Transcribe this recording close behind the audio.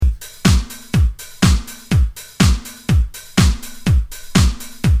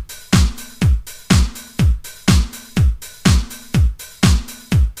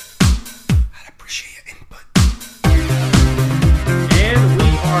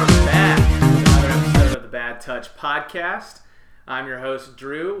Touch podcast. I'm your host,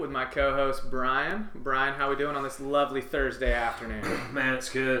 Drew, with my co-host, Brian. Brian, how are we doing on this lovely Thursday afternoon? Man, it's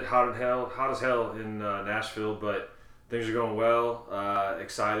good. Hot as hell in Nashville, but things are going well.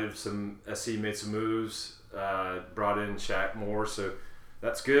 Excited. SC made some moves, brought in Shaq Moore, so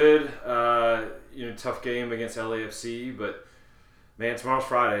that's good. Tough game against LAFC, but man, tomorrow's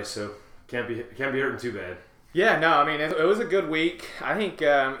Friday, so can't be hurting too bad. Yeah, no, I mean, it was a good week. I think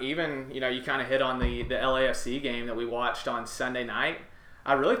even, you kind of hit on the LAFC game that we watched on Sunday night.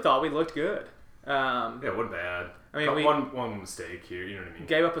 I really thought we looked good. Yeah, it wasn't bad. I mean, one mistake here, you know what I mean?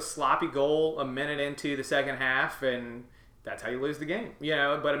 Gave up a sloppy goal a minute into the second half, and that's how you lose the game.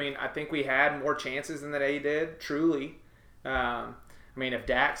 But I mean, I think we had more chances than they did, truly. If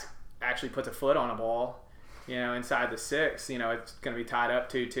Dax actually puts a foot on a ball, inside the six, it's going to be tied up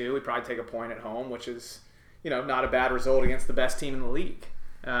 2-2. We'd probably take a point at home, which is, not a bad result against the best team in the league.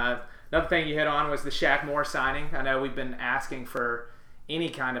 Another thing you hit on was the Shaq Moore signing. I know we've been asking for any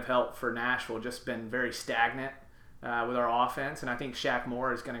kind of help for Nashville, just been very stagnant with our offense. And I think Shaq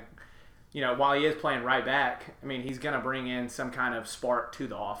Moore is going to, while he is playing right back, he's going to bring in some kind of spark to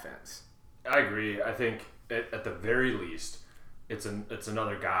the offense. I agree. I think at the very least, it's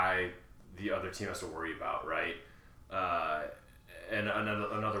another guy the other team has to worry about, right? And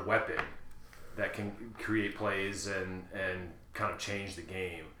another weapon that can create plays and kind of change the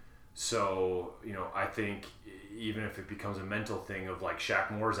game. So, I think even if it becomes a mental thing of like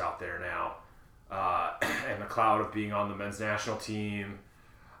Shaq Moore's out there now, and the cloud of being on the men's national team,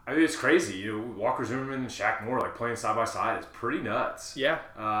 it's crazy. Walker Zimmerman and Shaq Moore like playing side by side is pretty nuts. Yeah.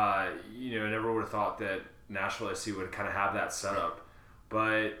 I never would have thought that Nashville SC would kind of have that setup,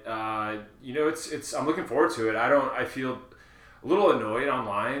 but it's I'm looking forward to it. I feel a little annoyed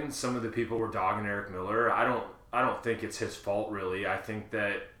online. Some of the people were dogging Eric Miller. I don't think it's his fault, really. I think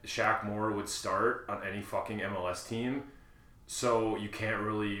that Shaq Moore would start on any fucking MLS team, so you can't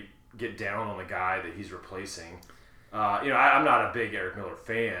really get down on the guy that he's replacing. I'm not a big Eric Miller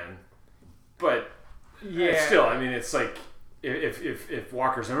fan, but yeah, still, it's like if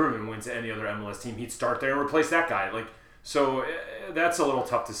Walker Zimmerman went to any other MLS team, he'd start there and replace that guy. So that's a little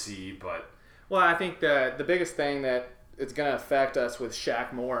tough to see, but well, I think the biggest thing that it's going to affect us with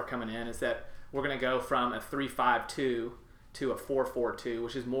Shaq Moore coming in is that we're going to go from a 3-5-2 to a 4-4-2,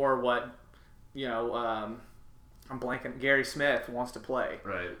 which is more what, I'm blanking, Gary Smith wants to play.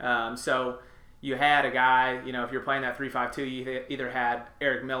 Right. So you had a guy, if you're playing that 3-5-2, you either had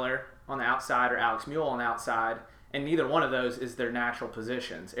Eric Miller on the outside or Alex Mule on the outside, and neither one of those is their natural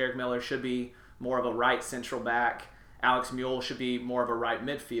positions. Eric Miller should be more of a right central back. Alex Mule should be more of a right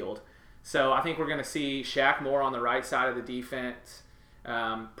midfield. So I think we're going to see Shaq Moore on the right side of the defense,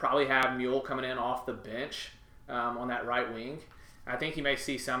 probably have Mule coming in off the bench on that right wing. I think you may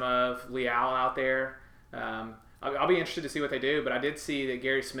see some of Leal out there. I'll be interested to see what they do, but I did see that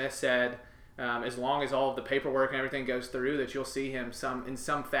Gary Smith said as long as all of the paperwork and everything goes through, that you'll see him in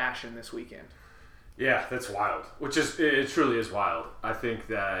some fashion this weekend. Yeah, that's wild. It truly is wild. I think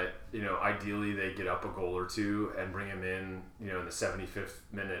that, ideally they get up a goal or two and bring him in, in the 75th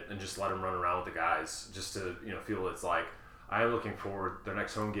minute and just let him run around with the guys just to, feel it's like, I am looking forward. Their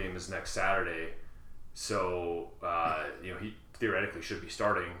next home game is next Saturday. So, he theoretically should be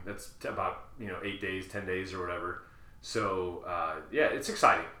starting. That's about, 8 days, 10 days or whatever. So, it's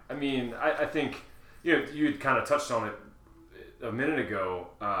exciting. I think, you had kind of touched on it a minute ago.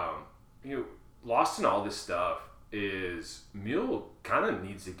 Lost in all this stuff is Mule kind of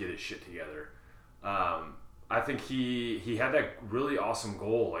needs to get his shit together. I think he had that really awesome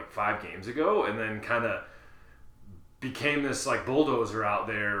goal like 5 games ago and then kind of became this like bulldozer out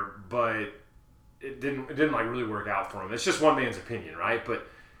there, but it didn't like really work out for him. It's just one man's opinion, right? But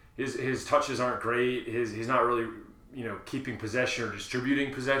his touches aren't great. He's not really, keeping possession or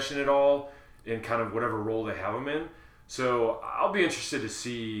distributing possession at all in kind of whatever role they have him in. So I'll be interested to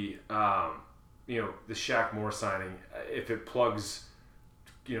see the Shaq Moore signing, if it plugs,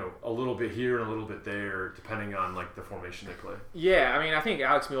 a little bit here and a little bit there, depending on like the formation they play. Yeah, I think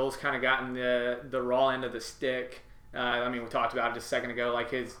Alex Mule's kind of gotten the raw end of the stick. We talked about it just a second ago,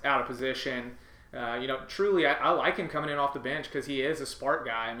 like his out of position. Truly, I like him coming in off the bench because he is a spark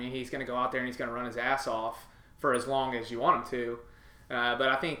guy. He's going to go out there and he's going to run his ass off for as long as you want him to. But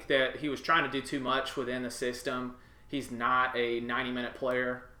I think that he was trying to do too much within the system. He's not a 90-minute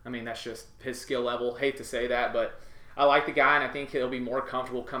player. That's just his skill level. Hate to say that, but I like the guy, and I think he'll be more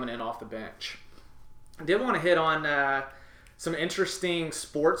comfortable coming in off the bench. I did want to hit on some interesting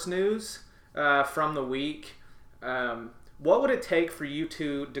sports news from the week. What would it take for you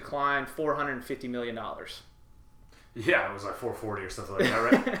to decline $450 million? Yeah, it was like 440 or something like that,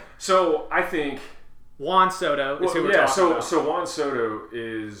 right? So I think Juan Soto is who we're talking about. So Juan Soto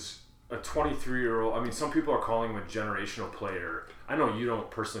is a 23-year-old. I mean, some people are calling him a generational player. I know you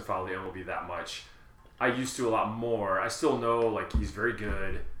don't personally follow the MLB that much. I used to a lot more. I still know, like, he's very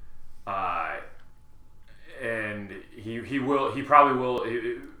good. And he probably will,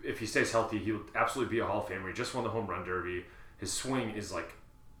 if he stays healthy, he'll absolutely be a Hall of Famer. He just won the home run derby. His swing is like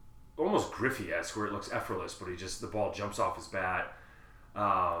almost Griffey-esque, where it looks effortless, but the ball jumps off his bat.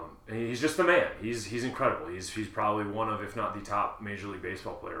 And he's just the man. He's incredible. He's probably one of, if not the top Major League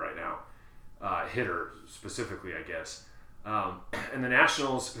Baseball player right now. Hitter specifically, I guess. And the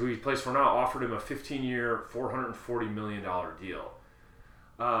Nationals, who he plays for now, offered him a 15-year, $440 million deal.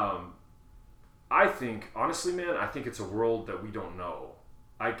 I think, honestly, man, I think it's a world that we don't know.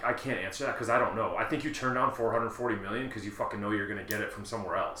 I can't answer that because I don't know. I think you turn down $440 million because you fucking know you're going to get it from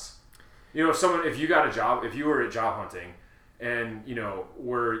somewhere else. You know, if you got a job, if you were at job hunting and, you know,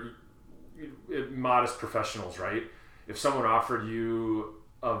 we're modest professionals, right? If someone offered you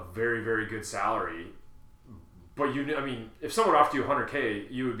a very, very good salary, but if someone offered you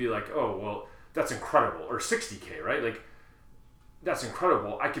 $100K, you would be like, oh, well, that's incredible. Or $60K, right? Like, that's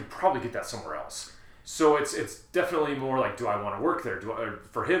incredible. I could probably get that somewhere else. So it's definitely more like, do I want to work there?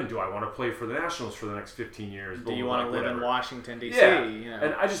 For him, do I want to play for the Nationals for the next 15 years? Do you want to live in Washington, D.C.? Yeah, you know?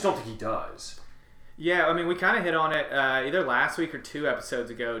 And I just don't think he does. Yeah, I mean, we kind of hit on it either last week or 2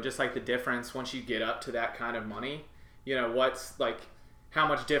 episodes ago, just like the difference once you get up to that kind of money. You know, what's like, how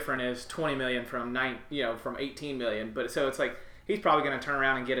much different is $20 million from $18 million? But so it's like he's probably going to turn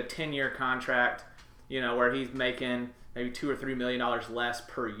around and get a 10-year contract, you know, where he's making maybe $2 or $3 million less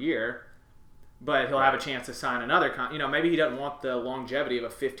per year, but he'll have a chance to sign another maybe he doesn't want the longevity of a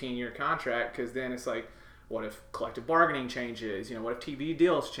 15-year contract, because then it's like, what if collective bargaining changes? You know, what if TV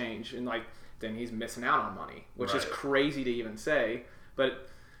deals change? And like, then he's missing out on money, which is crazy to even say. But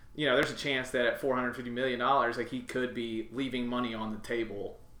you know, there's a chance that at $450 million, like, he could be leaving money on the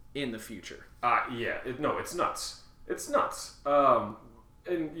table in the future. It's nuts. It's nuts.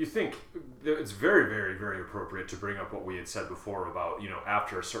 And you think that it's very, very, very appropriate to bring up what we had said before about, you know,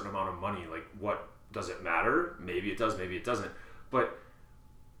 after a certain amount of money, like, what does it matter? Maybe it does, maybe it doesn't. But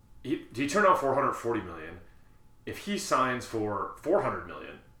he turned out $440 million. If he signs for $400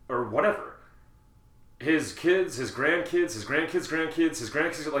 million or whatever, his kids, his grandkids, his grandkids' grandkids, his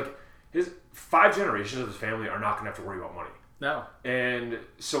grandkids, like, his 5 generations of his family are not going to have to worry about money. No. And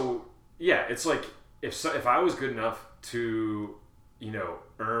so, yeah, it's like, if I was good enough to, you know,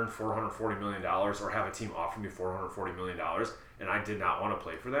 earn $440 million or have a team offer me $440 million and I did not want to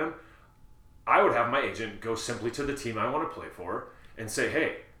play for them, I would have my agent go simply to the team I want to play for and say,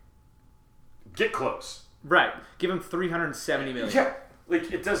 hey, get close. Right. Give him $370 million. Yeah.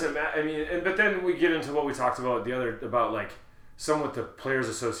 Like, it doesn't matter. I mean, but then we get into what we talked about about like some with the players'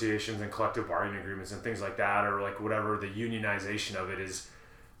 associations and collective bargaining agreements and things like that, or like whatever the unionization of it is.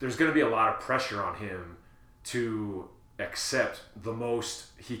 There's going to be a lot of pressure on him to accept the most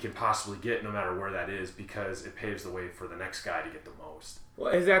he can possibly get, no matter where that is, because it paves the way for the next guy to get the most.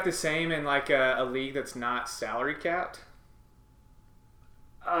 Well, is that the same in like a league that's not salary capped?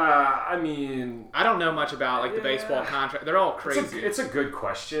 I mean, I don't know much about like the baseball contract. They're all crazy. It's a good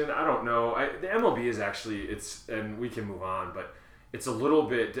question. I don't know. The MLB is actually, and we can move on, but it's a little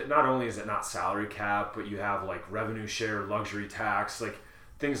bit, not only is it not salary cap, but you have like revenue share, luxury tax, like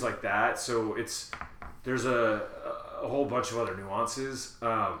things like that. So there's a whole bunch of other nuances.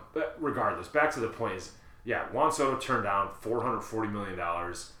 But regardless, back to the point is, Juan Soto turned down $440 million.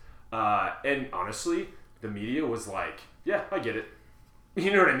 And honestly, the media was like, yeah, I get it. You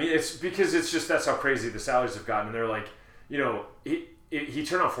know what I mean? It's because it's just, that's how crazy the salaries have gotten. And they're like, you know, he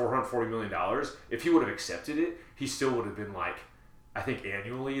turned down $440 million. If he would have accepted it, he still would have been like, I think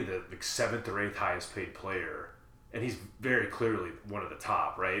annually, the 7th or 8th highest paid player. And he's very clearly one of the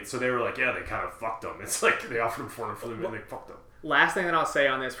top, right? So they were like, yeah, they kind of fucked him. It's like they offered him $440 million and they fucked him. Last thing that I'll say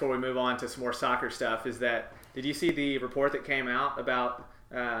on this before we move on to some more soccer stuff is that, did you see the report that came out about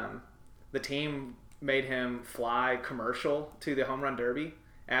the team made him fly commercial to the home run derby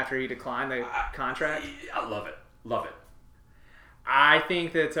after he declined the contract? I love it. Love it. I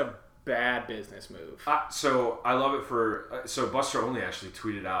think that's a bad business move. So I love it so Buster Olney actually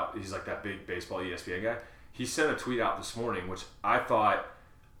tweeted out, he's like that big baseball ESPN guy. He sent a tweet out this morning, which I thought,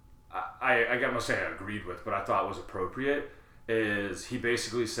 I got to say I agreed with, but I thought was appropriate, is he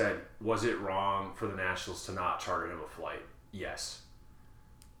basically said, was it wrong for the Nationals to not charter him a flight? Yes.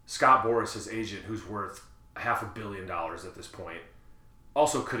 Scott Boras, his agent, who's worth $500 million at this point,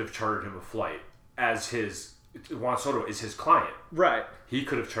 also could have chartered him a flight, as Juan Soto is his client. Right. He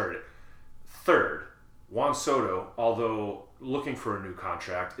could have chartered it. Third, Juan Soto, although looking for a new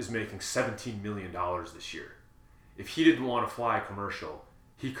contract is making $17 million this year. If he didn't want to fly a commercial,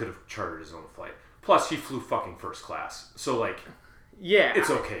 he could have chartered his own flight. Plus, he flew fucking first class. So, like, yeah, it's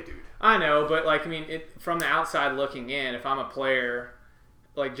okay, dude. I know, but, like, I mean, from the outside looking in, if I'm a player,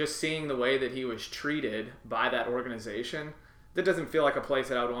 like, just seeing the way that he was treated by that organization, that doesn't feel like a place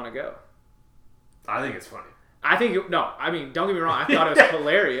that I would want to go. I think it's funny. Don't get me wrong. I thought it was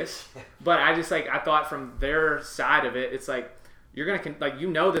hilarious, but I thought from their side of it, it's like, you're going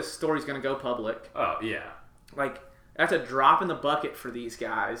to, this story's going to go public. Oh, yeah. Like, that's a drop in the bucket for these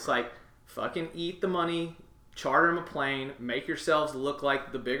guys. Like, fucking eat the money, charter him a plane, make yourselves look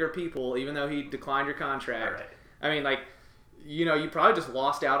like the bigger people, even though he declined your contract. Right. I mean, like, you probably just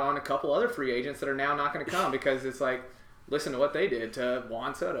lost out on a couple other free agents that are now not going to come because it's like, listen to what they did to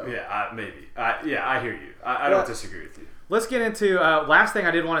Juan Soto. Yeah, maybe. I hear you. I don't disagree with you. Let's get into last thing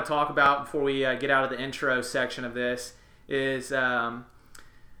I did want to talk about before we get out of the intro section of this is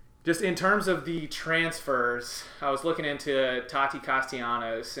just in terms of the transfers. I was looking into Tati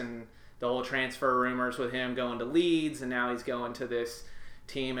Castellanos and the whole transfer rumors with him going to Leeds, and now he's going to this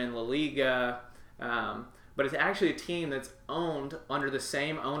team in La Liga. But it's actually a team that's owned under the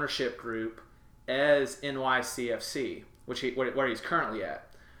same ownership group as NYCFC, where he's currently at.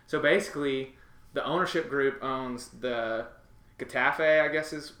 So basically, the ownership group owns the Getafe, I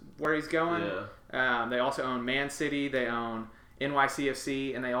guess is where he's going. Yeah. They also own Man City. They own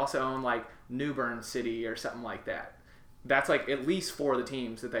NYCFC, and they also own like Newburn City or something like that. That's like at least 4 of the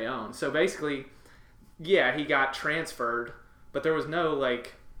teams that they own. So basically, yeah, he got transferred, but there was no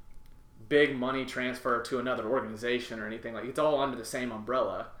like big money transfer to another organization or anything. Like, it's all under the same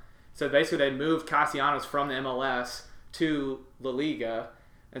umbrella. So basically, they moved Castellanos from the MLS to La Liga,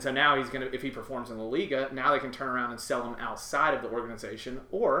 and so now he's gonna, if he performs in La Liga, now they can turn around and sell him outside of the organization,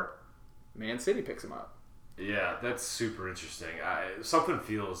 or Man City picks him up. Yeah, that's super interesting. Something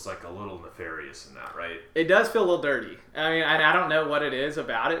feels like a little nefarious in that, right? It does feel a little dirty. I mean, I don't know what it is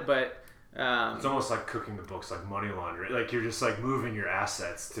about it, but it's almost like cooking the books, like money laundering. Like, you're just like moving your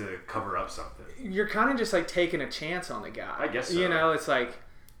assets to cover up something. You're kind of just like taking a chance on the guy. I guess so. It's like,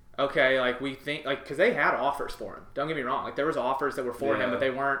 okay, like we think, like, because they had offers for him. Don't get me wrong. Like, there was offers that were for him, but they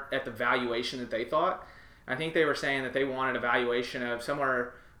weren't at the valuation that they thought. I think they were saying that they wanted a valuation of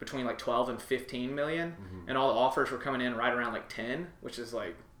somewhere between like 12 and 15 million, and all the offers were coming in right around like 10, which is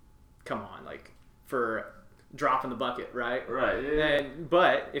like, come on, like, for dropping the bucket, right? Right. Yeah.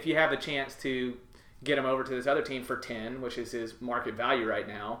 But if you have the chance to get him over to this other team for 10, which is his market value right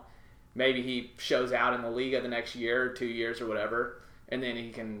now, maybe he shows out in the Liga the next year or 2 years or whatever, and then he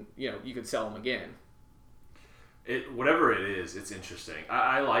can, you could sell him again. Whatever it is, it's interesting.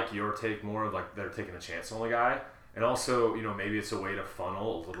 I like your take more of like they're taking a chance on the guy. And also, maybe it's a way to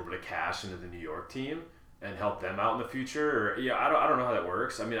funnel a little bit of cash into the New York team and help them out in the future. Or, I don't know how that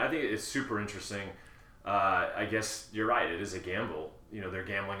works. I mean, I think it's super interesting. I guess you're right. It is a gamble. They're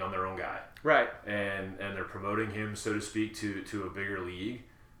gambling on their own guy. Right. And they're promoting him, so to speak, to a bigger league.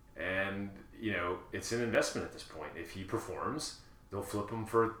 And, it's an investment at this point. If he performs, they'll flip him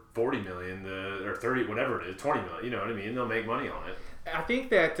for $40 million or 30, whatever it is, $20 million. You know what I mean? They'll make money on it. I think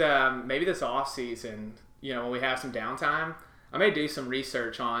that maybe this offseason, when we have some downtime, I may do some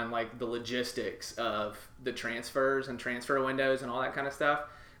research on like the logistics of the transfers and transfer windows and all that kind of stuff.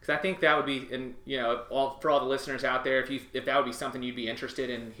 Because I think that would be, and for all the listeners out there, if that would be something you'd be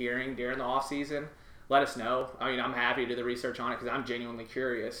interested in hearing during the off season, let us know. I mean, I'm happy to do the research on it because I'm genuinely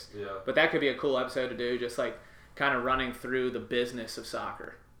curious. Yeah. But that could be a cool episode to do, just like kind of running through the business of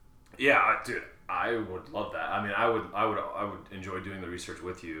soccer. Yeah, dude, I would love that. I mean, I would enjoy doing the research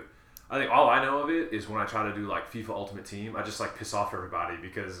with you. I think all I know of it is when I try to do like FIFA Ultimate Team, I just like piss off everybody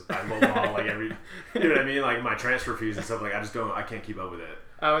because I lowball like every, you know what I mean, like my transfer fees and stuff. Like I can't keep up with it.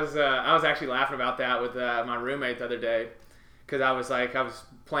 I was actually laughing about that with my roommate the other day because I was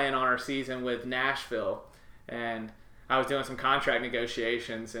playing on our season with Nashville and I was doing some contract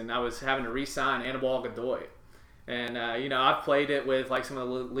negotiations and I was having to re-sign Anibal Godoy. And, I've played it with, like, some of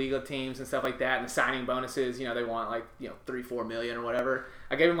the Liga teams and stuff like that. And the signing bonuses, they want, like, 3-4 million or whatever.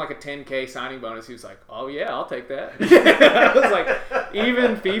 I gave him, like, a 10K signing bonus. He was like, oh, yeah, I'll take that. I was like,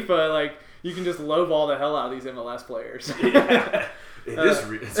 even FIFA, like, you can just lowball the hell out of these MLS players. Yeah. It's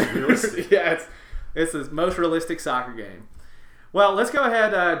realistic. Yeah, it's the most realistic soccer game. Well, let's go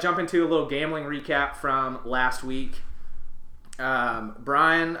ahead jump into a little gambling recap from last week.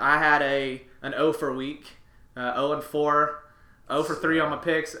 Brian, I had an O for week. 0-4, 0 for 3 on my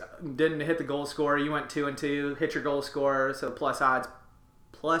picks. Didn't hit the goal scorer. You went 2-2. Hit your goal scorer, so plus odds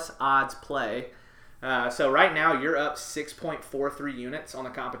play. So right now you're up 6.43 units on the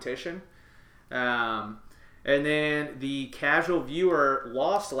competition. And then the casual viewer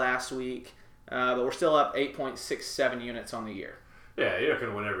lost last week, but we're still up 8.67 units on the year. Yeah, you're not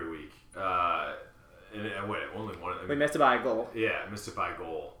going to win every week. And wait, only one. We missed it by a goal. Yeah, missed it by a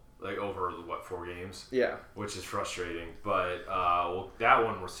goal. Like over, 4 games? Yeah. Which is frustrating. But, that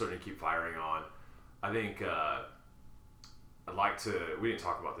one we're starting to keep firing on. I think I'd like to, we didn't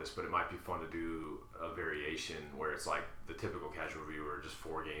talk about this, but it might be fun to do a variation where it's like the typical casual viewer, just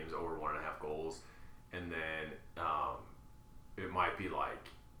 4 games over 1.5 goals. And then it might be like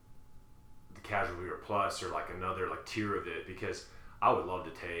the casual viewer plus or like another like tier of it, because I would love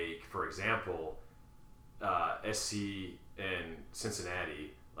to take, for example, SC and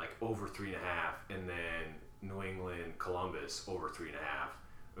Cincinnati like over 3.5, and then New England Columbus over 3.5,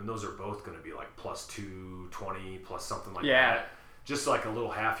 and those are both going to be like plus 220 plus something like that. Just like a little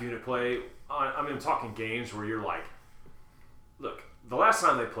half unit play. I mean, I'm talking games where you're like, look, the last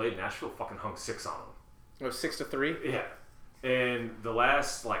time they played, Nashville fucking hung 6 on them. It was 6-3. Yeah, and the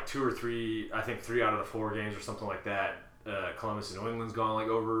last like 2 or 3, I think 3 out of the 4 games or something like that, Columbus and New England's gone like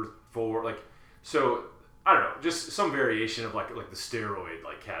over 4. Like, so I don't know, just some variation of like the steroid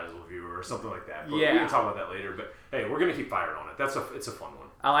like casual viewer or something like that. But we can talk about that later. But hey, we're gonna keep firing on it. It's a fun one.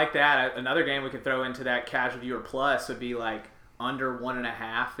 I like that. Another game we could throw into that casual viewer plus would be like under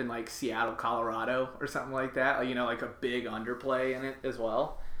 1.5 in like Seattle, Colorado, or something like that. Like a big underplay in it as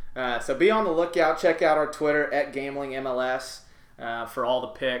well. So be on the lookout. Check out our Twitter at GamblingMLS for all the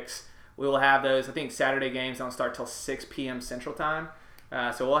picks. We will have those. I think Saturday games don't start till 6 p.m. Central Time.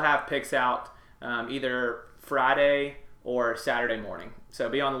 So we'll have picks out either Friday or Saturday morning. So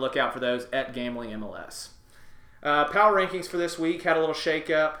be on the lookout for those at GamblingMLS. Power rankings for this week had a little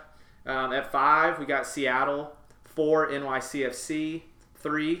shakeup. At 5, we got Seattle. 4, NYCFC.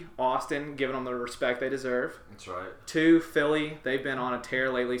 3, Austin, giving them the respect they deserve. That's right. 2, Philly. They've been on a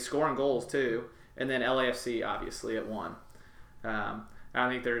tear lately, scoring goals too. And then LAFC, obviously, at 1. I don't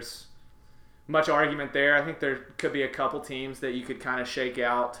think there's much argument there. I think there could be a couple teams that you could kind of shake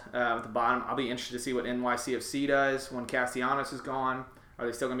out at the bottom. I'll be interested to see what NYCFC does when Castellanos is gone. Are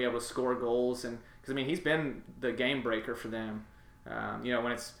they still going to be able to score goals? And because, I mean, he's been the game breaker for them.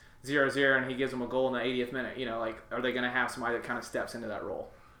 When it's 0-0 and he gives them a goal in the 80th minute, like, are they going to have somebody that kind of steps into that role?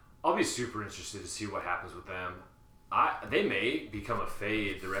 I'll be super interested to see what happens with them. They may become a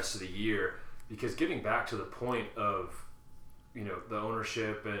fade the rest of the year, because getting back to the point of, the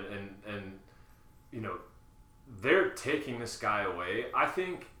ownership and they're taking this guy away. I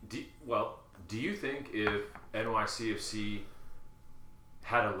think, do you think if NYCFC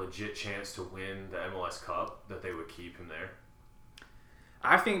had a legit chance to win the MLS Cup that they would keep him there?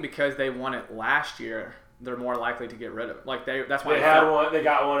 I think because they won it last year, they're more likely to get rid of it. Like that's why they had one, they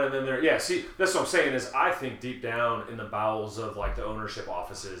got one, and then they're See, that's what I'm saying is I think deep down in the bowels of like the ownership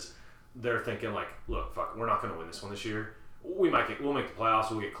offices, they're thinking like, look, fuck, we're not going to win this one this year. We'll make the playoffs,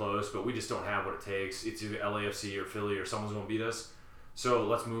 we'll get close, but we just don't have what it takes. It's either LAFC or Philly or someone's going to beat us. So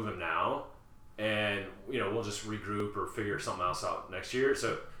let's move him now, and we'll just regroup or figure something else out next year.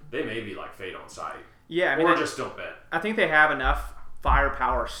 So they may be like fade on sight. Yeah, I mean, or just don't bet. I think they have enough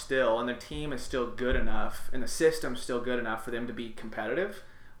firepower still, and the team is still good enough, and the system's still good enough for them to be competitive,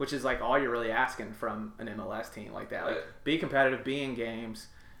 which is like all you're really asking from an MLS team like that. Like, be competitive, be in games.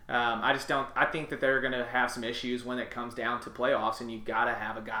 I think that they're going to have some issues when it comes down to playoffs, and you've got to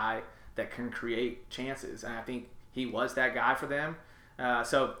have a guy that can create chances, and I think he was that guy for them.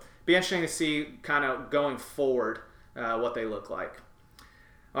 So be interesting to see kind of going forward what they look like.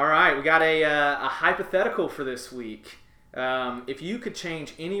 All right, we got a hypothetical for this week. If you could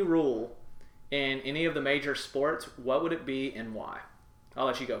change any rule in any of the major sports, what would it be and why? I'll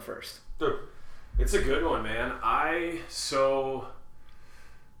let you go first. Dude, it's a good one, man. I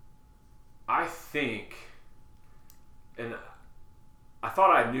think, and I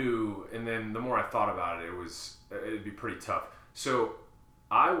thought I knew, and then the more I thought about it, it'd be pretty tough. So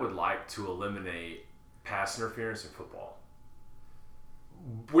I would like to eliminate pass interference in football,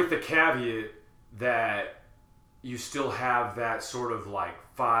 with the caveat that you still have that sort of like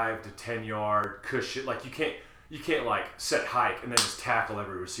 5 to 10 yard cushion. Like you can't like set hike and then just tackle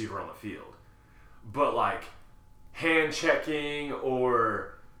every receiver on the field. But like hand checking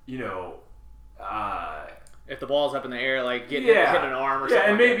or if the ball's up in the air, like hit an arm or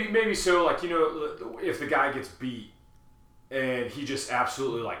something. Yeah, and maybe so like if the guy gets beat and he just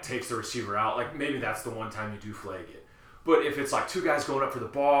absolutely like takes the receiver out, like maybe that's the one time you do flag it. But if it's like 2 guys going up for the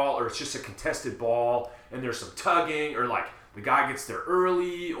ball, or it's just a contested ball and there's some tugging, or like the guy gets there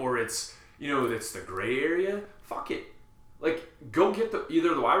early, or it's it's the gray area, fuck it. Like go get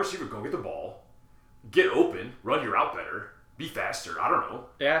either the wide receiver, go get the ball, get open, run your route better, be faster. I don't know.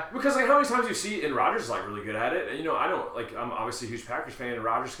 Yeah. Because like how many times you see, and Rodgers is like really good at it. And I don't like. I'm obviously a huge Packers fan, and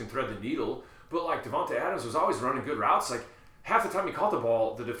Rodgers can thread the needle. But like Devontae Adams was always running good routes. Like half the time he caught the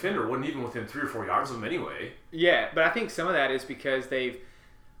ball, the defender wasn't even within 3 or 4 yards of him anyway. Yeah, but I think some of that is because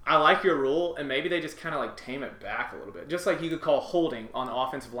I like your rule, and maybe they just kind of like tame it back a little bit. Just like you could call holding on the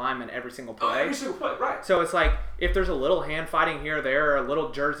offensive lineman every single play. Every single play, right. So it's like if there's a little hand fighting here or there, or a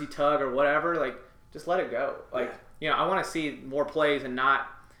little jersey tug or whatever, like just let it go. Like, I want to see more plays and not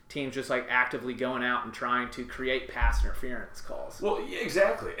teams just like actively going out and trying to create pass interference calls. Well, yeah,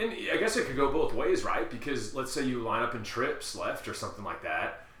 exactly. And I guess it could go both ways, right? Because let's say you line up in trips left or something like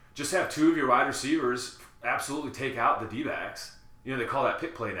that. Just have 2 of your wide receivers absolutely take out the D-backs. They call that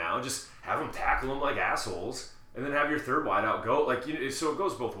pick play now. Just have them tackle them like assholes, and then have your third wideout go. Like, so it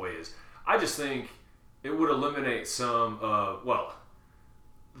goes both ways. I just think it would eliminate some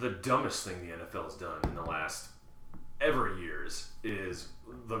the dumbest thing the NFL has done in the last ever years is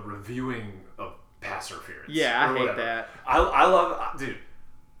the reviewing of pass interference. Yeah, I hate that. I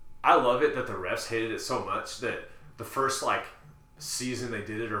love it that the refs hated it so much that the first season they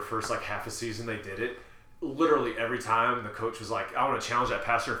did it, or first half a season they did it, literally every time the coach was like, I want to challenge that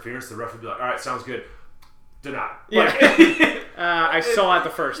pass interference, the ref would be like, all right, sounds good. Denied. Yeah. I saw it the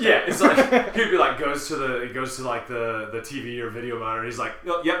first time. Yeah, it's like he'd be like goes to the TV or video monitor. He's like,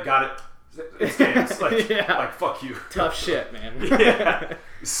 oh, yep, got it. It stands. Like fuck you. Tough shit, man. Yeah.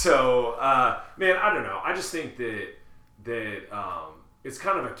 So, man, I don't know. I just think that it's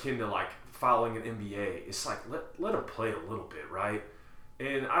kind of akin to like following an NBA. It's like let them play a little bit, right?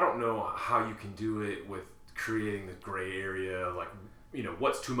 And I don't know how you can do it with creating the gray area, like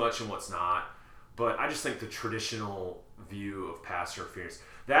what's too much and what's not. But I just think the traditional view of pass interference,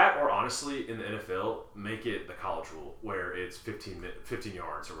 that or honestly in the NFL, make it the college rule where it's 15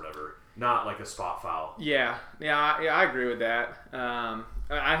 yards or whatever, not like a spot foul. Yeah, I agree with that.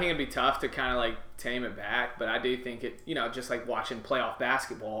 I think it'd be tough to kind of like tame it back, but I do think it, just like watching playoff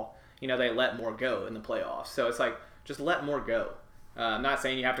basketball, they let more go in the playoffs. So it's like, just let more go. I'm not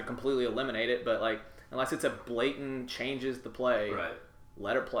saying you have to completely eliminate it, but like unless it's a blatant changes the play, right,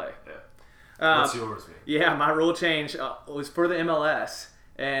 let it play. Yeah. What's yours, man? Yeah, my rule change was for the MLS,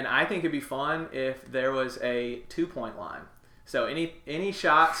 and I think it'd be fun if there was a 2-point line. So any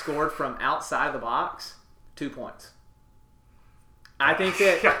shot scored from outside the box, 2 points. I think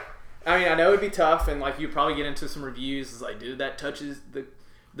that. I know it'd be tough, and like you'd probably get into some reviews. It's like, dude, that touches the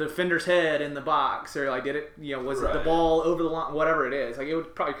defender's head in the box, or like did it? Was it the ball over the line? Whatever it is, like it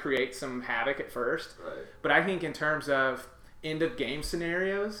would probably create some havoc at first. Right. But I think in terms of end of game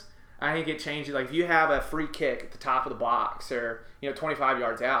scenarios, I think it changes. Like if you have a free kick at the top of the box, or 25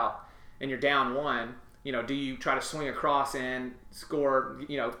 yards out, and you're down 1, do you try to swing across and score?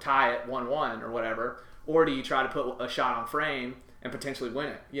 Tie it 1-1 or whatever, or do you try to put a shot on frame and potentially win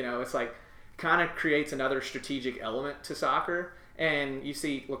it? It's like kind of creates another strategic element to soccer. And you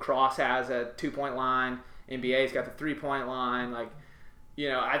see lacrosse has a 2-point line. NBA's got the 3-point line. Like,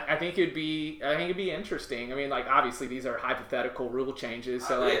 I think it'd be interesting. I mean, like obviously these are hypothetical rule changes,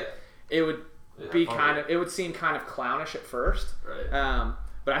 so it would be it would seem kind of clownish at first. Right.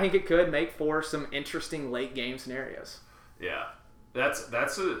 But I think it could make for some interesting late game scenarios. Yeah, that's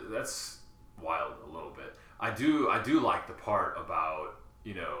wild a little bit. I do like the part about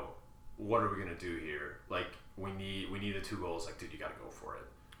what are we gonna do here? Like we need the 2 goals. Like, dude, you got to go for it.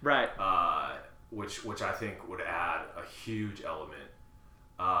 Right. Which I think would add a huge element.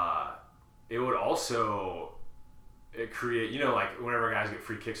 It would also create, like whenever guys get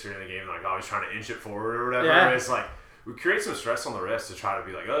free kicks during the game, like always trying to inch it forward or whatever. Yeah. It's like we create some stress on the refs to try to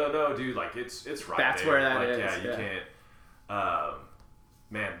be like, oh no, dude, like it's right. That's there. where that like, is. Yeah, you can't.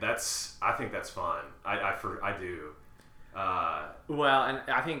 Man, I think that's fun. I do. Well, and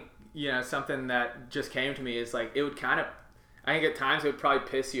I think something that just came to me is like it would kind of. I think at times it would probably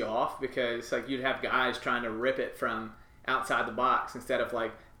piss you off because like you'd have guys trying to rip it from outside the box instead of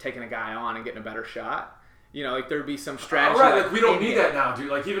like taking a guy on and getting a better shot. Like there'd be some strategy. Right, like we don't need that now,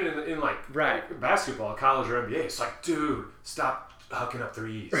 dude. Like even in like right. basketball, college or NBA, it's like, dude, stop hucking up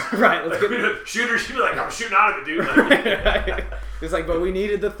threes. Right. Let's like, shooters, you'd be like, I'm shooting out of it, dude. Like, it's like, but we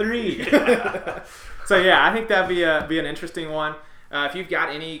needed the 3. Yeah. So yeah, I think that'd be an interesting one. If you've got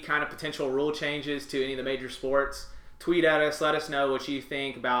any kind of potential rule changes to any of the major sports, tweet at us. Let us know what you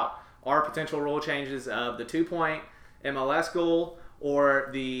think about our potential rule changes of the 2-point MLS goal or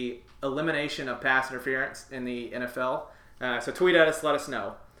the elimination of pass interference in the NFL. So tweet at us. Let us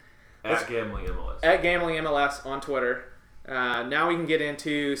know. At Gambling MLS. At Gambling MLS on Twitter. Now we can get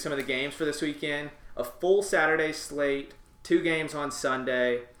into some of the games for this weekend. A full Saturday slate. 2 games on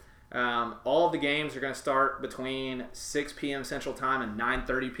Sunday. All of the games are going to start between 6 p.m. Central Time and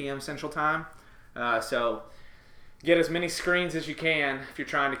 9:30 p.m. Central Time. So get as many screens as you can if you're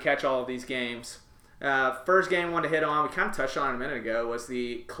trying to catch all of these games. First game I wanted to hit on, we kind of touched on it a minute ago, was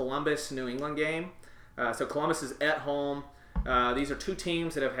the Columbus-New England game. So Columbus is at home. These are two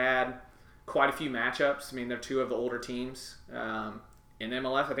teams that have had quite a few matchups. I mean, they're two of the older teams in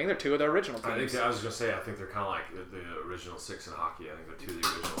MLS. I think they're two of the original teams. I was going to say, I think they're kind of like the original six in hockey. I think they're two of the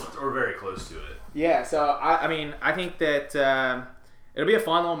original ones, or very close to it. Yeah, so I think that it'll be a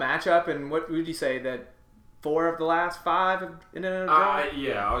fun little matchup. And what would you say, that 4 of the last 5 have ended in a draw?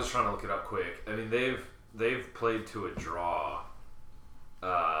 Yeah, I was trying to look it up quick. I mean, they've played to a draw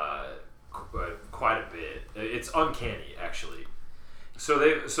quite a bit. It's uncanny, actually. So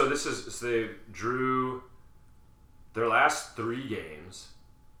they drew their last 3 games,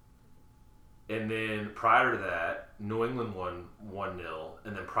 and then prior to that, New England won 1-0,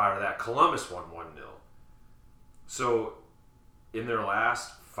 and then prior to that, Columbus won 1-0. So in their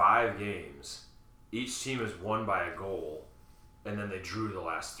last 5 games, each team has won by a goal, and then they drew the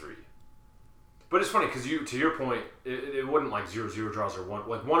last 3. But it's funny because to your point, it wasn't like 0-0 draws or one.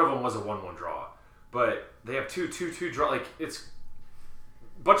 Like one of them was a 1-1 draw, but they have 2-2 draw. Like it's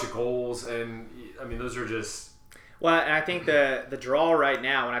a bunch of goals, and I mean those are just. Well, and I think the draw right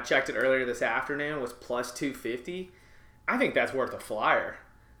now, when I checked it earlier this afternoon, was plus 250. I think that's worth a flyer.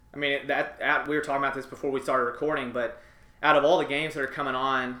 I mean we were talking about this before we started recording, but out of all the games that are coming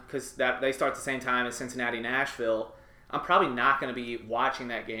on, because they start at the same time as Cincinnati, Nashville, I'm probably not going to be watching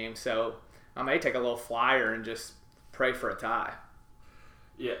that game, so I may take a little flyer and just pray for a tie.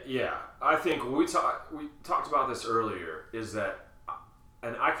 Yeah. I think we talked about this earlier, is that,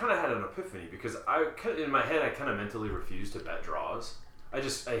 and I kind of had an epiphany because in my head I kind of mentally refused to bet draws. I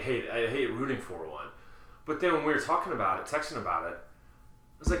hate rooting for one. But then when we were talking about it, texting about it,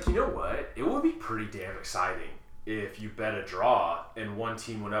 I was like, you know what? It would be pretty damn exciting if you bet a draw and one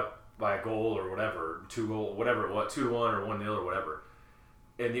team went up by a goal or whatever, 2-1 or 1-0 or whatever,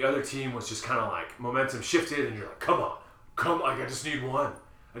 and the other team was just kind of like momentum shifted, and you're like, come on, like I just need one.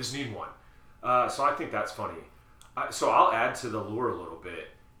 So I think that's funny. So I'll add to the lure a little bit.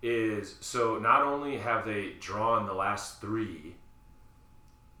 So not only have they drawn the last 3,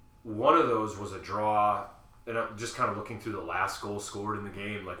 one of those was a draw, and I'm just kind of looking through the last goal scored in the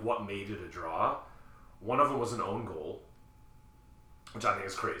game, like what made it a draw. One of them was an own goal, which I think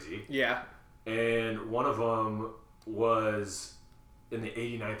is crazy. Yeah. And one of them was in the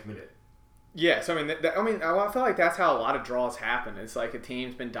 89th minute. Yeah, so I feel like that's how a lot of draws happen. It's like a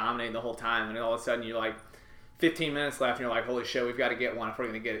team's been dominating the whole time, and all of a sudden you're like 15 minutes left, and you're like, holy shit, we've got to get one if we're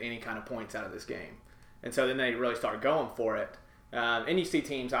going to get any kind of points out of this game. And so then they really start going for it. And you see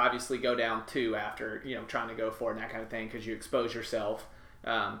teams obviously go down 2 after, trying to go for it and that kind of thing because you expose yourself.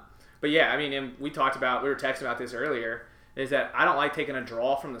 But yeah, I mean, and we were texting about this earlier, is that I don't like taking a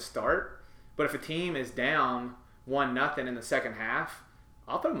draw from the start, but if a team is down 1-0 in the second half,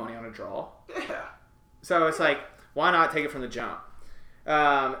 I'll throw money on a draw. Yeah. So it's like, why not take it from the jump?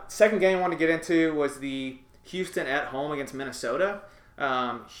 Second game I wanted to get into was the Houston at home against Minnesota.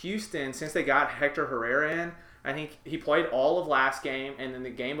 Houston, since they got Hector Herrera in, I think he played all of last game, and then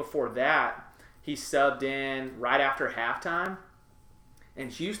the game before that, he subbed in right after halftime. And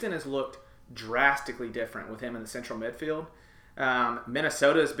Houston has looked drastically different with him in the central midfield.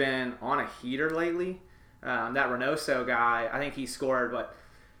 Minnesota's been on a heater lately. That Reynoso guy, I think he scored,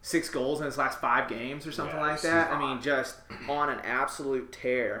 6 goals in his last 5 games or something like that. I mean, just on an absolute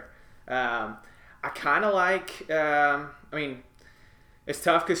tear. I kind of like, it's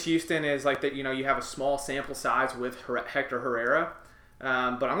tough because Houston is like that, you have a small sample size with Hector Herrera.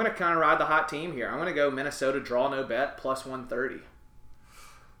 But I'm going to kind of ride the hot team here. I'm going to go Minnesota draw no bet plus 130.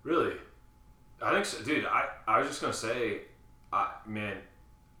 Really? I think so. Dude, I was just going to say, I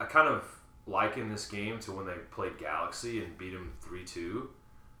kind of liken this game to when they played Galaxy and beat them 3-2.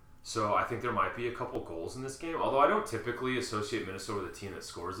 So I think there might be a couple goals in this game. Although I don't typically associate Minnesota with a team that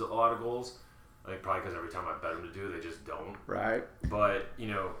scores a lot of goals. I think probably because every time I bet them to do it, they just don't. Right. But,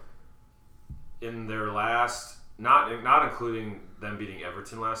 in their last, not including them beating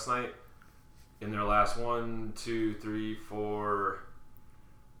Everton last night, in their last 5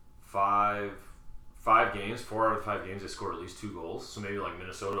 games, 4 out of 5 games, they scored at least 2 goals. So maybe like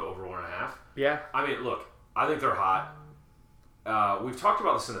Minnesota over 1.5. Yeah. I mean, look, I think they're hot. We've talked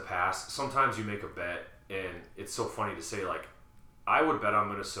about this in the past. Sometimes you make a bet, and it's so funny to say, like, I would bet on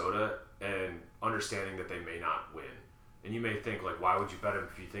Minnesota and understanding that they may not win. And you may think, like, why would you bet them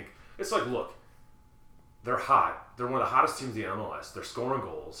if you think... It's like, look, they're hot. They're one of the hottest teams in the MLS. They're scoring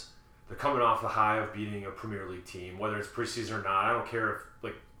goals. They're coming off the high of beating a Premier League team, whether it's preseason or not. I don't care if,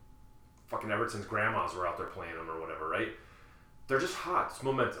 like, fucking Everton's grandmas were out there playing them or whatever, right? They're just hot. It's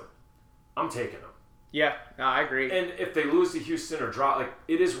momentum. I'm taking them. Yeah, no, I agree. And if they lose to Houston or draw, like,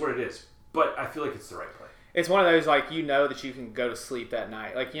 it is what it is. But I feel like it's the right play. It's one of those, like, that you can go to sleep that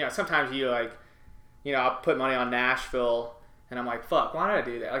night. Like, sometimes you, like, I'll put money on Nashville, and I'm like, fuck, why did I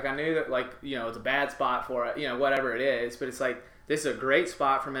do that? Like, I knew that, like, it's a bad spot for it, whatever it is. But it's like, this is a great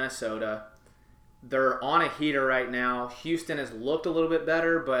spot for Minnesota. They're on a heater right now. Houston has looked a little bit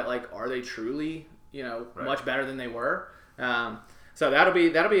better, but, like, are they truly, much better than they were? So that'll be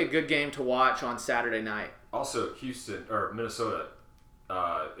a good game to watch on Saturday night. Also, Minnesota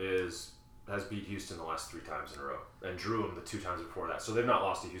has beat Houston the last 3 times in a row and drew them the 2 times before that. So they've not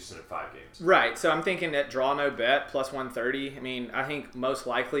lost to Houston in 5 games. Right. So I'm thinking that draw no bet plus 130. I mean, I think most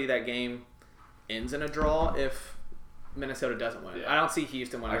likely that game ends in a draw if Minnesota doesn't win. Yeah. I don't see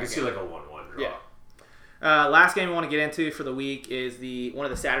Houston winning. I can see like a 1-1 draw. Yeah. Last game we want to get into for the week is one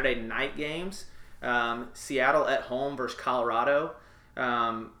of the Saturday night games. Seattle at home versus Colorado.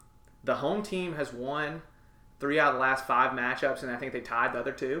 The home team has won 3 out of the last 5 matchups, and I think they tied the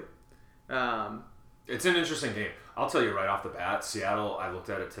other 2. It's an interesting game. I'll tell you right off the bat, Seattle, I looked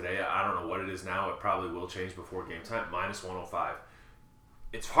at it today. I don't know what it is now. It probably will change before game time. Minus 105.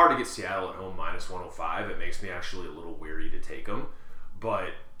 It's hard to get Seattle at home minus 105. It makes me actually a little weary to take them. But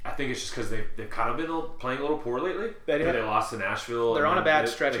I think it's just because they've kind of been playing a little poor lately. They lost to Nashville. They're on a bad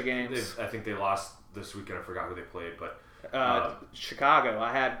stretch of games. I think they lost this weekend. I forgot who they played, but Chicago.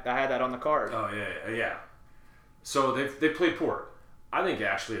 I had that on the card. Oh yeah. So they played poor. I think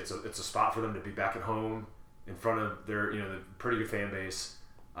actually it's a spot for them to be back at home in front of their the pretty good fan base,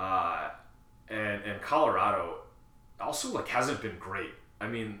 and Colorado also like hasn't been great. I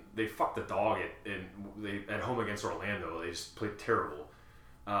mean they fucked the dog at home against Orlando. They just played terrible,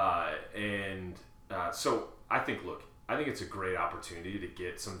 so I think it's a great opportunity to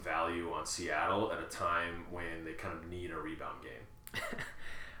get some value on Seattle at a time when they kind of need a rebound game.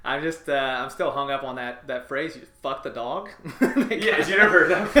 I'm still hung up on that phrase. You fuck the dog. Yeah, you never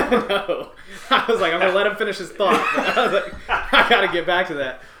heard that before? No. I was like, I'm gonna let him finish his thought. But I was like, I gotta get back to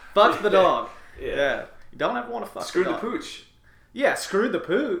that. Fuck the dog. Yeah. You don't ever want to fuck. Screw the pooch. Yeah, screw the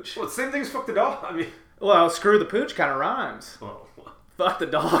pooch. Well, same thing as fuck the dog. I mean, well, screw the pooch kind of rhymes. Well, fuck the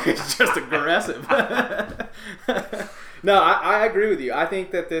dog is just aggressive. No, I agree with you. I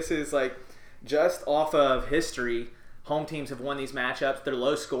think that this is like just off of history. Home teams have won these matchups. They're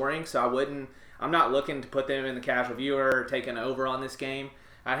low scoring, so I'm not looking to put them in the casual viewer or take an over on this game.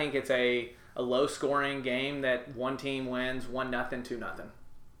 I think it's a low scoring game that one team wins 1-0, 2-0.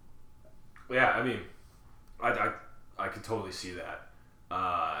 Yeah, I mean, I could totally see that.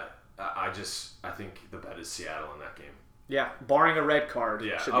 I think the bet is Seattle in that game. Yeah, barring a red card.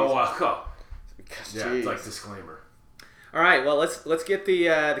 Yeah. Yeah, it's like disclaimer. All right, well let's get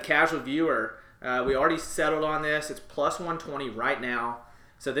the casual viewer. We already settled on this. It's plus 120 right now.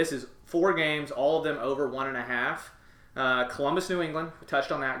 So this is 4 games, all of them over 1.5. Columbus, New England, we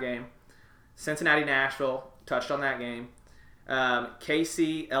touched on that game. Cincinnati, Nashville, touched on that game.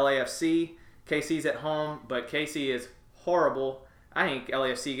 KC, LAFC. KC's at home, but KC is horrible. I think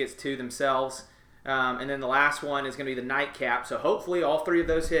LAFC gets 2 themselves. And then the last one is going to be the nightcap. So hopefully all 3 of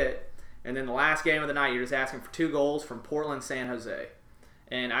those hit. And then the last game of the night, you're just asking for 2 goals from Portland, San Jose.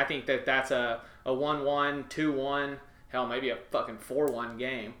 And I think that's a 1-1, 2-1, hell, maybe a fucking 4-1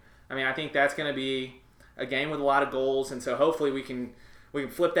 game. I mean, I think that's going to be a game with a lot of goals, and so hopefully we can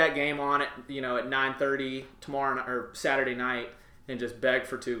flip that game on at 9:30 tomorrow or Saturday night and just beg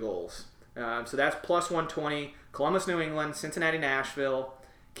for 2 goals. So that's plus 120. Columbus, New England, Cincinnati, Nashville,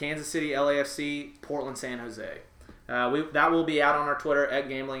 Kansas City, LAFC, Portland, San Jose. That will be out on our Twitter at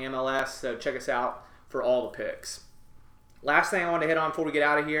GamblingMLS, so check us out for all the picks. Last thing I wanted to hit on before we get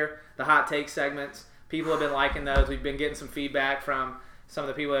out of here, the hot take segments. People have been liking those. We've been getting some feedback from some of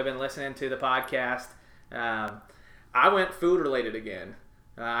the people that have been listening to the podcast. I went food related again.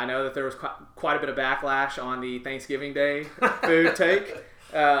 I know that there was quite a bit of backlash on the Thanksgiving Day food take.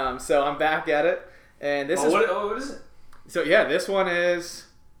 So I'm back at it. And this is what is it? So yeah, this one is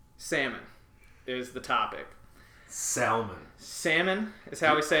salmon is the topic. Salmon. Salmon is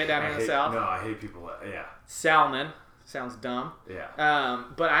how we say it down here in the South. No, I hate people. Yeah. Salmon. Sounds dumb. Yeah.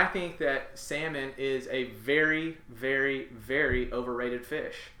 But I think that salmon is a very, very, very overrated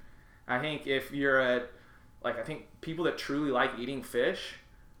fish. I think if you're I think people that truly like eating fish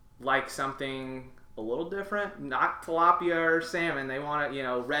like something a little different. Not tilapia or salmon. They want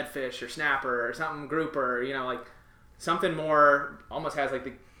redfish or snapper or something grouper. Like something more. Almost has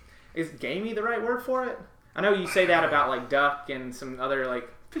like is gamey the right word for it? I know you say that about like duck and some other like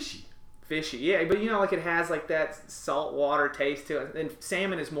fishy, yeah, but like it has like that saltwater taste to it. And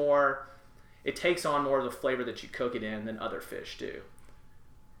salmon is more it takes on more of the flavor that you cook it in than other fish do.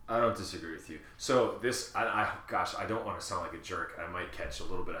 I don't disagree with you. So this, gosh, I don't want to sound like a jerk. I might catch a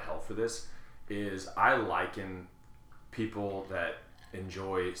little bit of hell for this. Is I liken people that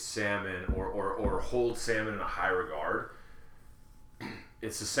enjoy salmon or hold salmon in a high regard.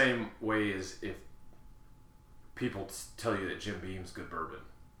 It's the same way as if people tell you that Jim Beam's good bourbon.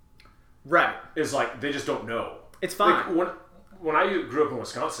 Right. It's like they just don't know. It's fine. Like when I grew up in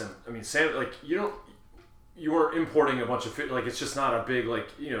Wisconsin, I mean, salmon, like you weren't importing a bunch of fish. Like it's just not a big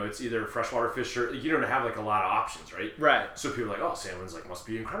it's either freshwater fish or you don't have like a lot of options, right? Right. So people are like, oh, salmon's like must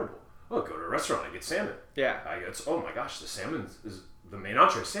be incredible. Oh, go to a restaurant, I get salmon. Yeah. Oh my gosh, the salmon is the main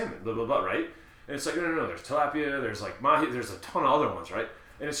entree, salmon, blah blah blah, right? And it's like no, there's tilapia, there's like mahi, there's a ton of other ones, right?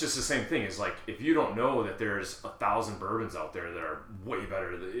 And it's just the same thing. It's like if you don't know that there's 1,000 bourbons out there that are way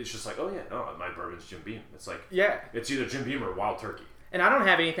better, it's just like, oh yeah, no, my bourbon's Jim Beam. It's like it's either Jim Beam or Wild Turkey. And I don't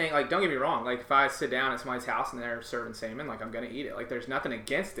have anything, like, don't get me wrong, like, if I sit down at somebody's house and they're serving salmon, like, I'm going to eat it. Like, there's nothing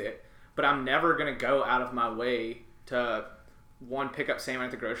against it, but I'm never going to go out of my way to, one, pick up salmon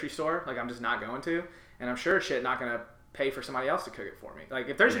at the grocery store. Like, I'm just not going to. And I'm sure as shit not going to pay for somebody else to cook it for me. Like,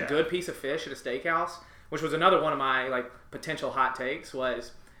 if there's a good piece of fish at a steakhouse, which was another one of my, like, potential hot takes,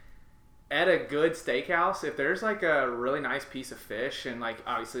 was at a good steakhouse, if there's, like, a really nice piece of fish, and, like,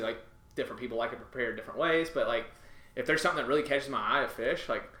 obviously, like, different people like it prepared different ways, but, like, if there's something that really catches my eye of fish,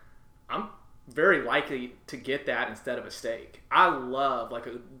 like, I'm very likely to get that instead of a steak. I love, like,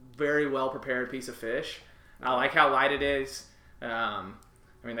 a very well-prepared piece of fish. I like how light it is. I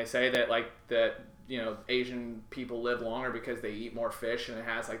mean, they say that, like, Asian people live longer because they eat more fish, and it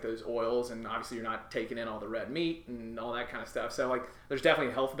has, like, those oils, and obviously you're not taking in all the red meat and all that kind of stuff. So, like, there's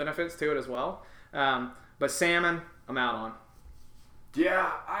definitely health benefits to it as well. But salmon, I'm out on.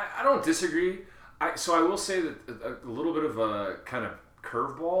 Yeah, I don't disagree. So I will say that a little bit of a kind of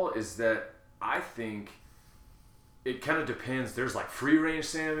curveball is that I think it kind of depends. There's like free range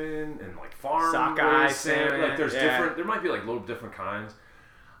salmon and like farm sockeye salmon. Like there's different. There might be like little different kinds.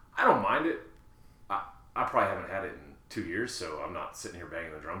 I don't mind it. I probably haven't had it in 2 years, so I'm not sitting here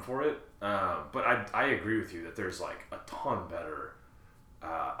banging the drum for it. But I agree with you that there's like a ton better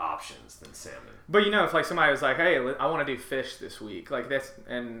options than salmon. But if like somebody was like, hey, I want to do fish this week, like this,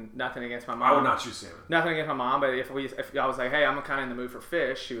 and nothing against my mom, I would not choose salmon. Nothing against my mom, but if I was like, hey, I'm kind of in the mood for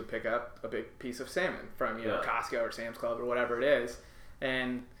fish, she would pick up a big piece of salmon from Costco or Sam's Club or whatever it is,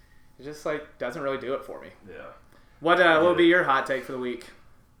 and it just like doesn't really do it for me. Yeah. What would be your hot take for the week?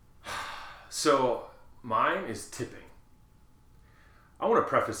 So mine is tipping. I want to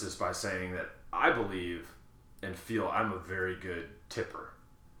preface this by saying that I believe and feel I'm a very good tipper.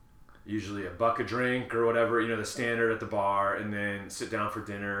 Usually $1 a drink or whatever, the standard at the bar, and then sit down for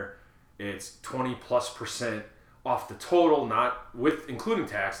dinner. It's 20+% off the total, not with including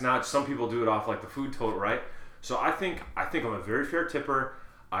tax. Not some people do it off like the food total, right? So I think I'm a very fair tipper.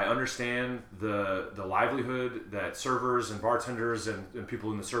 I understand the livelihood that servers and bartenders and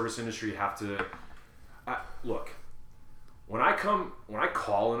people in the service industry have to look. When I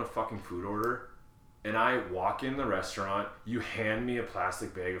call in a fucking food order and I walk in the restaurant, you hand me a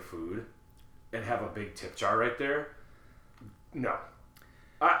plastic bag of food and have a big tip jar right there. No.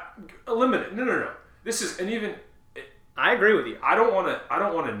 Eliminate. No. This is, and even I agree with you. I don't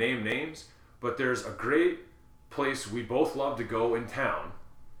want to name names, but there's a great place we both love to go in town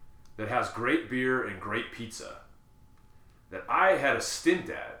that has great beer and great pizza that I had a stint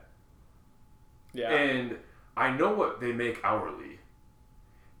at. Yeah. And I know what they make hourly.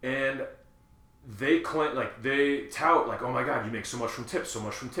 And they claim, like, they tout, like, oh my God, you make so much from tips, so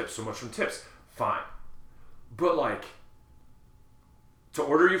much from tips, so much from tips. Fine. But, like, to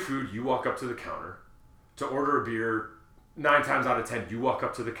order your food, you walk up to the counter. To order a beer, 9 times out of 10, you walk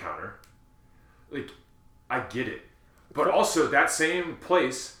up to the counter. Like, I get it. But also, that same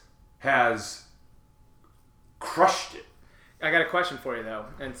place has crushed it. I got a question for you, though,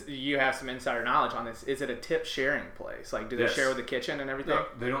 and you have some insider knowledge on this. Is it a tip sharing place? Like, do they share with the kitchen and everything? No,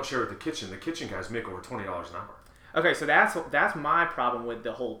 they don't share with the kitchen. The kitchen guys make over $20 an hour. Okay, so that's my problem with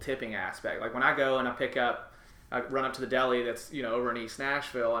the whole tipping aspect. Like, when I go and I run up to the deli that's, over in East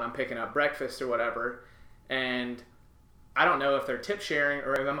Nashville, and I'm picking up breakfast or whatever, and I don't know if they're tip sharing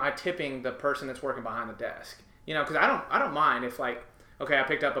or am I tipping the person that's working behind the desk. Because I don't mind if, like, okay, I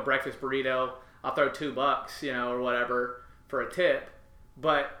picked up a breakfast burrito, I'll throw $2, or whatever, for a tip,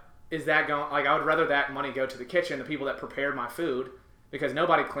 but is that going, like, I would rather that money go to the kitchen, the people that prepared my food, because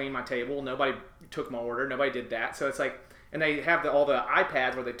nobody cleaned my table, nobody took my order, nobody did that. So it's like, and they have all the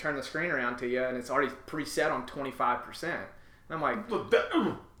iPads where they turn the screen around to you and it's already preset on 25%. And I'm like,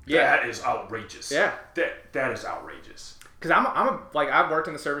 that is outrageous. Yeah. That is outrageous. because I've worked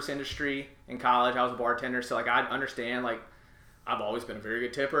in the service industry in college. I was a bartender, so like I understand like I've always been a very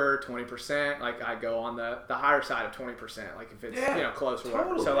good tipper, 20%. Like I go on the higher side of 20%. Like if it's close or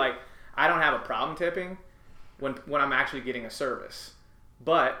whatever. So like I don't have a problem tipping when I'm actually getting a service.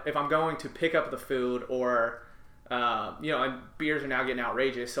 But if I'm going to pick up the food or and beers are now getting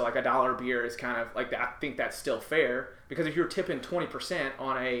outrageous. So like $1 beer is kind of like I think that's still fair, because if you're tipping 20%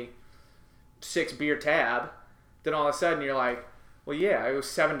 on a 6 beer tab, then all of a sudden you're like, well, yeah, it was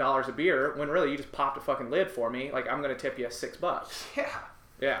 $7 a beer, when really you just popped a fucking lid for me. Like, I'm going to tip you $6.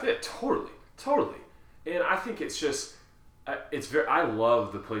 Yeah, totally. And I think it's just, I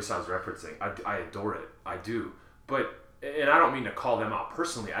love the place I was referencing. I adore it. I do. But, and I don't mean to call them out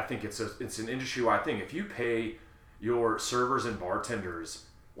personally. I think it's an industry-wide thing. If you pay your servers and bartenders,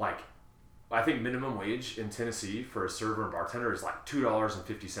 like, I think minimum wage in Tennessee for a server and bartender is like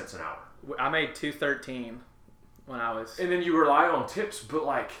 $2.50 an hour. I made $2.13 when I was... And then you rely on tips, but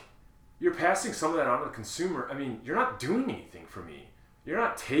like, you're passing some of that on to the consumer. I mean, you're not doing anything for me. You're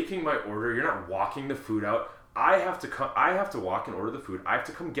not taking my order. You're not walking the food out. I have to walk and order the food. I have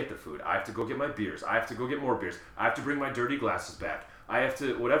to come get the food. I have to go get my beers. I have to go get more beers. I have to bring my dirty glasses back. I have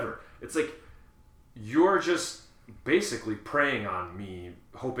to whatever. It's like, you're just basically preying on me,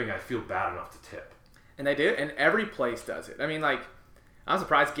 hoping I feel bad enough to tip. And they do, and every place does it. I mean, like, I'm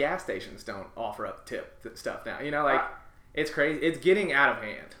surprised gas stations don't offer up tip stuff now. You know, like, it's crazy. It's getting out of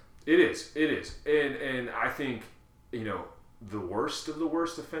hand. It is. And I think, the worst of the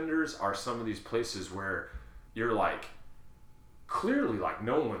worst offenders are some of these places where you're like, clearly, like,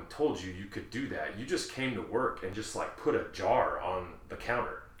 no one told you could do that. You just came to work and just, like, put a jar on the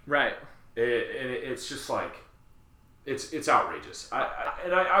counter. Right. It's just like, it's outrageous.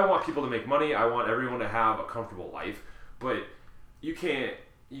 I want people to make money. I want everyone to have a comfortable life, but you can't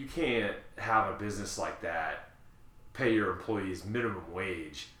have a business like that pay your employees minimum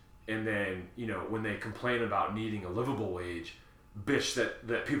wage, and then when they complain about needing a livable wage, bitch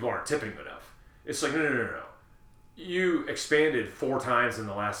that people aren't tipping enough. It's like no. You expanded 4 times in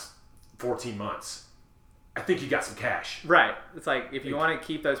the last 14 months. I think you got some cash. Right. It's like, if you want to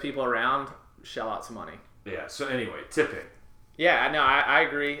keep those people around, shell out some money. Yeah. So anyway, tipping. Yeah, no, I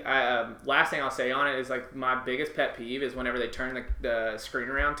agree. Last thing I'll say on it is, like, my biggest pet peeve is whenever they turn the screen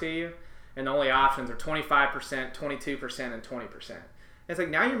around to you, and the only options are 25%, 22%, and 20%. It's like,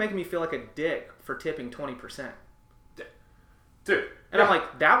 now you're making me feel like a dick for tipping 20%. Dude. And I'm like,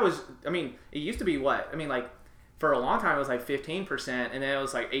 it used to be what? I mean, like, for a long time it was like 15%, and then it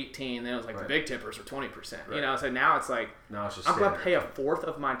was like 18, and then it was like the big tippers were 20%. Right. So now it's like, I'm going to pay a fourth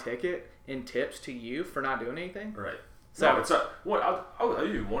of my ticket in tips to you for not doing anything. Right. So it's I'll tell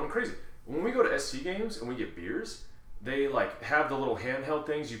you one crazy. When we go to SC games and we get beers, they like have the little handheld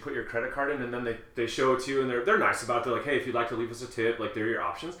things. You put your credit card in, and then they show it to you, and they're nice about it. They're like, hey, if you'd like to leave us a tip, like, they're your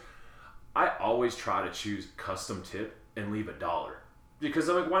options. I always try to choose custom tip and leave $1, because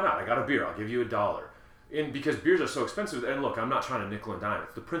I'm like, why not? I got a beer, I'll give you $1. And because beers are so expensive, and look, I'm not trying to nickel and dime.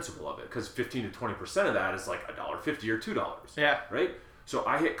 It's the principle of it, because 15 to 20% of that is like $1.50 or $2. Yeah. Right. So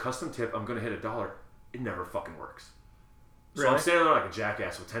I hit custom tip. I'm gonna hit $1. It never fucking works. So really? I'm standing there like a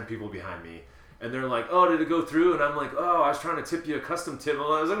jackass with 10 people behind me, and they're like, "Oh, did it go through?" And I'm like, "Oh, I was trying to tip you a custom tip.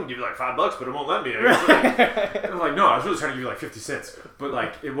 Well, I was going to give you like $5, but it won't let me." And I'm like, "No, I was really trying to give you like 50 cents, but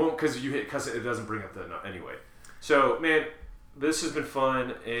like it won't, because you hit custom. It doesn't bring up the anyway." So man, this has been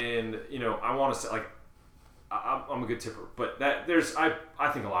fun, and I want to say, like, I'm a good tipper, but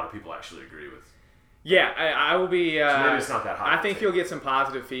I think a lot of people actually agree with. Yeah, I will be. So maybe it's not that high. I think you'll get some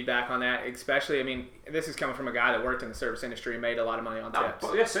positive feedback on that, especially. I mean, this is coming from a guy that worked in the service industry and made a lot of money on tips.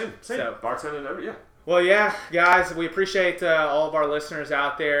 Well, yeah, same. So, bartender, yeah. Well, yeah, guys, we appreciate all of our listeners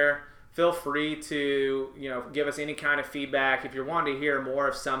out there. Feel free to give us any kind of feedback if you're wanting to hear more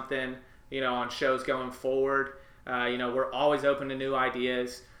of something on shows going forward. We're always open to new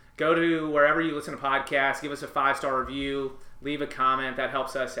ideas. Go to wherever you listen to podcasts, give us a 5-star review, leave a comment. That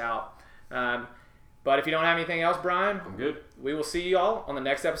helps us out. But if you don't have anything else, Brian, I'm good. We will see you all on the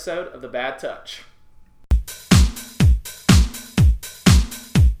next episode of The Bad Touch.